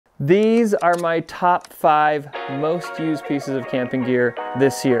These are my top 5 most used pieces of camping gear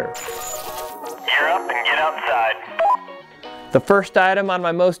this year. Gear up and get outside. The first item on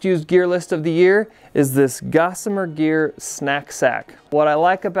my most used gear list of the year is this Gossamer Gear snack sack. What I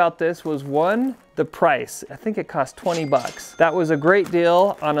like about this was, one, the price. I think it cost 20 bucks. That was a great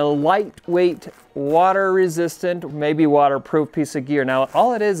deal on a lightweight, water resistant, maybe waterproof piece of gear. Now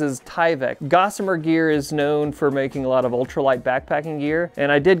all it is Tyvek. Gossamer Gear is known for making a lot of ultralight backpacking gear,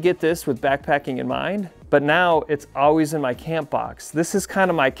 and I did get this with backpacking in mind, but now it's always in my camp box. This is kind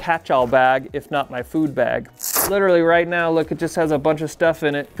of my catch-all bag, if not my food bag. Literally right now, look, it just has a bunch of stuff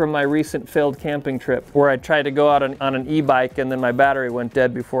in it from my recent failed camping trip where I tried to go out on an e-bike and then my battery went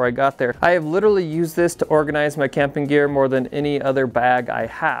dead before I got there. I have literally used this to organize my camping gear more than any other bag I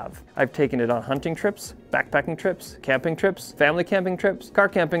have. I've taken it on hunting trips, backpacking trips, camping trips, family camping trips, car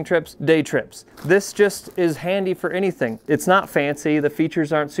camping trips, day trips. This just is handy for anything. It's not fancy, the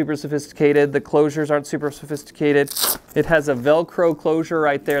features aren't super sophisticated, the closures aren't super sophisticated. It has a Velcro closure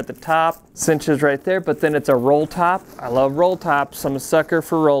right there at the top, cinches right there, but then it's a roll top. I love roll tops, I'm a sucker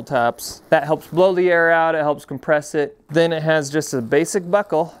for roll tops. That helps blow the air out, it helps compress it. Then it has just a basic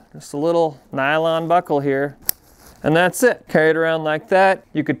buckle, just a little nylon buckle here. And that's it. Carry it around like that.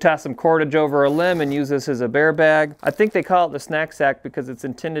 You could toss some cordage over a limb and use this as a bear bag. I think they call it the snack sack because it's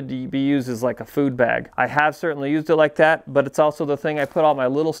intended to be used as like a food bag. I have certainly used it like that, but it's also the thing I put all my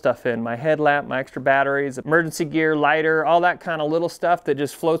little stuff in. My headlamp, my extra batteries, emergency gear, lighter, all that kind of little stuff that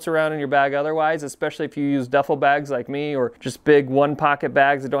just floats around in your bag otherwise, especially if you use duffel bags like me or just big one pocket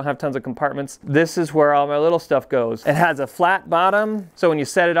bags that don't have tons of compartments. This is where all my little stuff goes. It has a flat bottom, so when you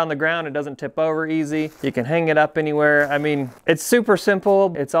set it on the ground, it doesn't tip over easy. You can hang it up anywhere. I mean, it's super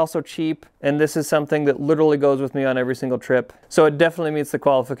simple. It's also cheap. And this is something that literally goes with me on every single trip. So it definitely meets the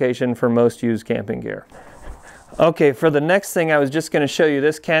qualification for most used camping gear. Okay, for the next thing, I was just going to show you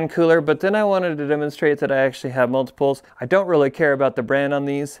this can cooler, but then I wanted to demonstrate that I actually have multiples. I don't really care about the brand on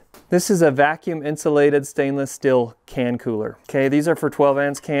these. This is a vacuum insulated stainless steel can cooler. Okay, these are for 12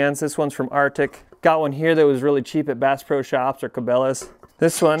 ounce cans. This one's from Arctic. Got one here that was really cheap at Bass Pro Shops or Cabela's.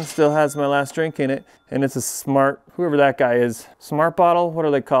 This one still has my last drink in it, and it's a Smart, whoever that guy is. Smart bottle? What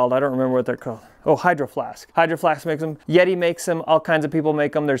are they called? I don't remember what they're called. Oh, Hydro Flask. Hydro Flask makes them. Yeti makes them. All kinds of people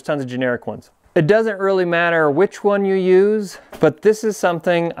make them. There's tons of generic ones. It doesn't really matter which one you use, but this is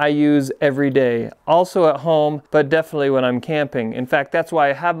something I use every day. Also at home, but definitely when I'm camping. In fact, that's why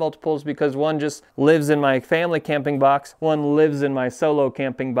I have multiples, because one just lives in my family camping box, one lives in my solo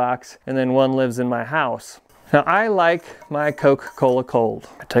camping box, and then one lives in my house. Now, I like my Coca-Cola cold.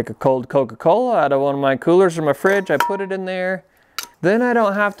 I take a cold Coca-Cola out of one of my coolers or my fridge, I put it in there. Then I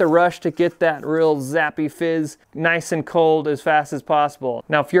don't have to rush to get that real zappy fizz nice and cold as fast as possible.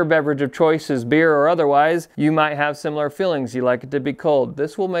 Now, if your beverage of choice is beer or otherwise, you might have similar feelings. You like it to be cold.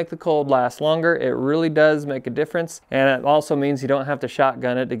 This will make the cold last longer. It really does make a difference. And it also means you don't have to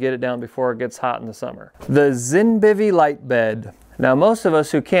shotgun it to get it down before it gets hot in the summer. The ZynBivy Light Bed. Now, most of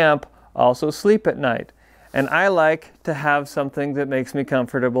us who camp also sleep at night. And I like to have something that makes me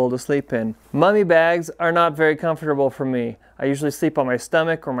comfortable to sleep in. Mummy bags are not very comfortable for me. I usually sleep on my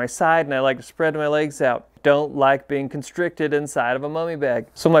stomach or my side, and I like to spread my legs out. Don't like being constricted inside of a mummy bag.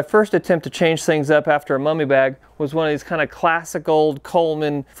 So my first attempt to change things up after a mummy bag was one of these kind of classic old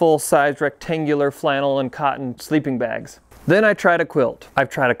Coleman full-size rectangular flannel and cotton sleeping bags. Then I tried a quilt. I've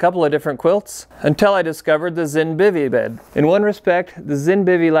tried a couple of different quilts until I discovered the ZynBivy bed. In one respect, the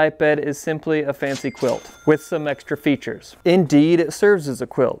ZynBivy Light Bed is simply a fancy quilt with some extra features. Indeed, it serves as a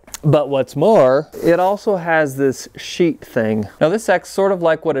quilt. But what's more, it also has this sheet thing. Now this acts sort of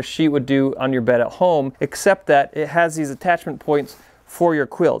like what a sheet would do on your bed at home, except that it has these attachment points for your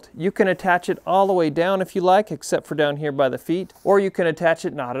quilt. You can attach it all the way down if you like, except for down here by the feet, or you can attach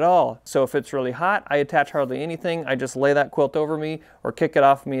it not at all. So if it's really hot, I attach hardly anything. I just lay that quilt over me or kick it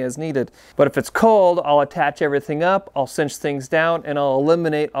off me as needed. But if it's cold, I'll attach everything up, I'll cinch things down, and I'll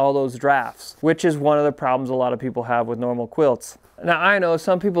eliminate all those drafts, which is one of the problems a lot of people have with normal quilts. Now, I know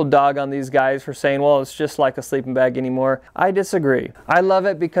some people dog on these guys for saying, well, it's just like a sleeping bag anymore. I disagree. I love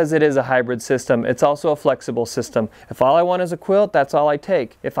it because it is a hybrid system. It's also a flexible system. If all I want is a quilt, that's all I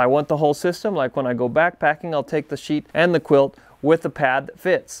take. If I want the whole system, like when I go backpacking, I'll take the sheet and the quilt with a pad that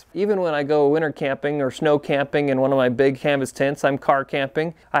fits. Even when I go winter camping or snow camping in one of my big canvas tents, I'm car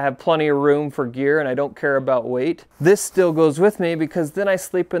camping, I have plenty of room for gear and I don't care about weight. This still goes with me because then I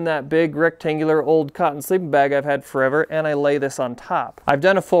sleep in that big rectangular old cotton sleeping bag I've had forever, and I lay this on top. I've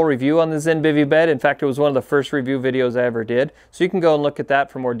done a full review on the ZynBivy bed. In fact, it was one of the first review videos I ever did, so you can go and look at that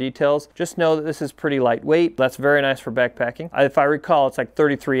for more details. Just know that this is pretty lightweight. That's very nice for backpacking. If I recall, it's like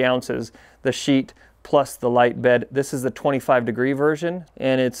 33 ounces, the sheet plus the light bed. This is the 25-degree version,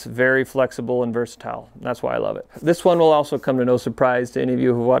 and it's very flexible and versatile. That's why I love it. This one will also come to no surprise to any of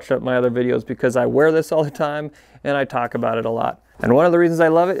you who watched my other videos, because I wear this all the time and I talk about it a lot. And one of the reasons I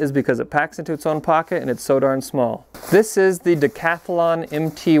love it is because it packs into its own pocket and it's so darn small. This is the Decathlon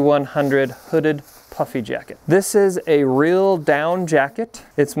MT100 hooded puffy jacket. This is a real down jacket.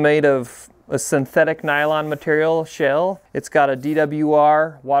 It's made of a synthetic nylon material shell. It's got a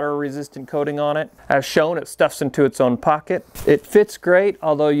DWR water resistant coating on it. As shown, it stuffs into its own pocket. It fits great,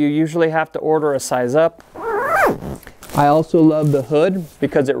 although you usually have to order a size up. I also love the hood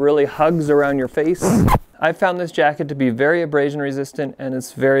because it really hugs around your face. I found this jacket to be very abrasion resistant, and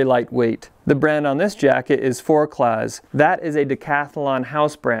it's very lightweight. The brand on this jacket is 4Claws. That is a Decathlon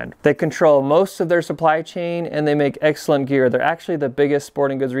house brand. They control most of their supply chain and they make excellent gear. They're actually the biggest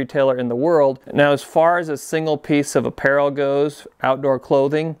sporting goods retailer in the world. Now, as far as a single piece of apparel goes, outdoor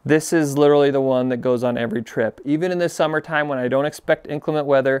clothing, this is literally the one that goes on every trip. Even in the summertime when I don't expect inclement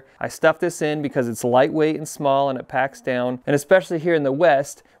weather, I stuff this in because it's lightweight and small and it packs down. And especially here in the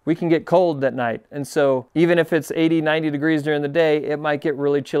West, we can get cold at night. And so even if it's 80, 90 degrees during the day, it might get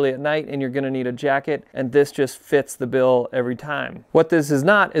really chilly at night and you're gonna need a jacket, and this just fits the bill every time. What this is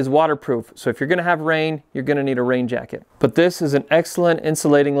not is waterproof. So if you're gonna have rain, you're gonna need a rain jacket. But this is an excellent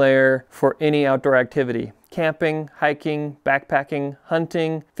insulating layer for any outdoor activity. Camping, hiking, backpacking,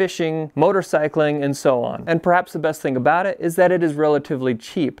 hunting, fishing, motorcycling, and so on. And perhaps the best thing about it is that it is relatively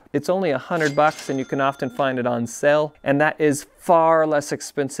cheap. It's only $100 and you can often find it on sale, and that is far less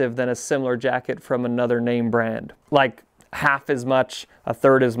expensive than a similar jacket from another name brand. Like half as much, a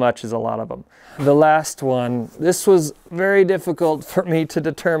third as much as a lot of them. The last one, this was very difficult for me to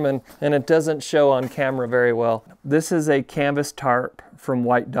determine, and it doesn't show on camera very well. This is a canvas tarp from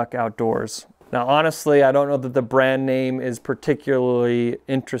White Duck Outdoors. Now, honestly, I don't know that the brand name is particularly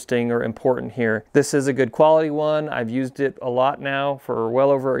interesting or important here. This is a good quality one. I've used it a lot now for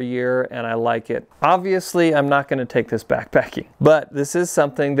well over a year, and I like it. Obviously, I'm not gonna take this backpacking, but this is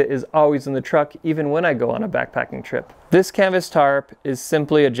something that is always in the truck, even when I go on a backpacking trip. This canvas tarp is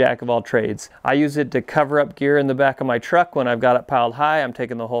simply a jack of all trades. I use it to cover up gear in the back of my truck when I've got it piled high. I'm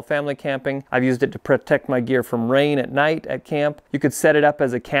taking the whole family camping. I've used it to protect my gear from rain at night at camp. You could set it up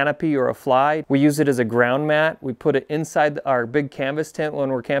as a canopy or a fly. We use it as a ground mat. We put it inside our big canvas tent when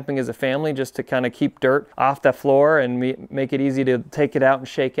we're camping as a family, just to kind of keep dirt off the floor and make it easy to take it out and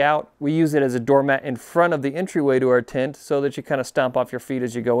shake out. We use it as a doormat in front of the entryway to our tent so that you kind of stomp off your feet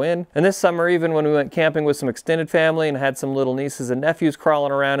as you go in. And this summer, even when we went camping with some extended family and had some little nieces and nephews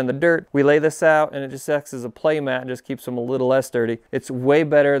crawling around in the dirt, we lay this out and it just acts as a play mat and just keeps them a little less dirty. It's way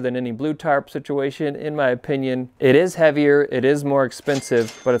better than any blue tarp situation, in my opinion. It is heavier, it is more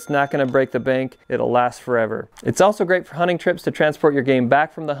expensive, but it's not going to break the bank. It'll last forever. It's also great for hunting trips to transport your game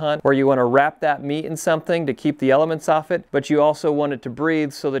back from the hunt, where you want to wrap that meat in something to keep the elements off it, but you also want it to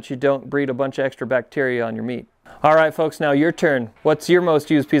breathe so that you don't breed a bunch of extra bacteria on your meat. All right, folks, now your turn. What's your most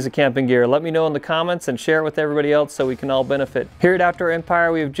used piece of camping gear? Let me know in the comments and share it with everybody else so we can all benefit. Here at Outdoor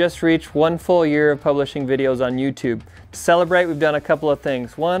Empire, we have just reached 1 full year of publishing videos on YouTube. To celebrate, we've done a couple of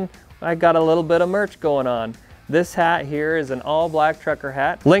things. One, I got a little bit of merch going on. This hat here is an all-black trucker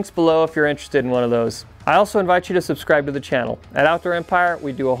hat. Links below if you're interested in one of those. I also invite you to subscribe to the channel. At Outdoor Empire,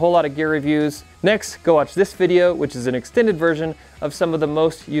 we do a whole lot of gear reviews. Next, go watch this video, which is an extended version of some of the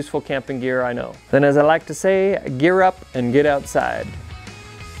most useful camping gear I know. Then, as I like to say, gear up and get outside.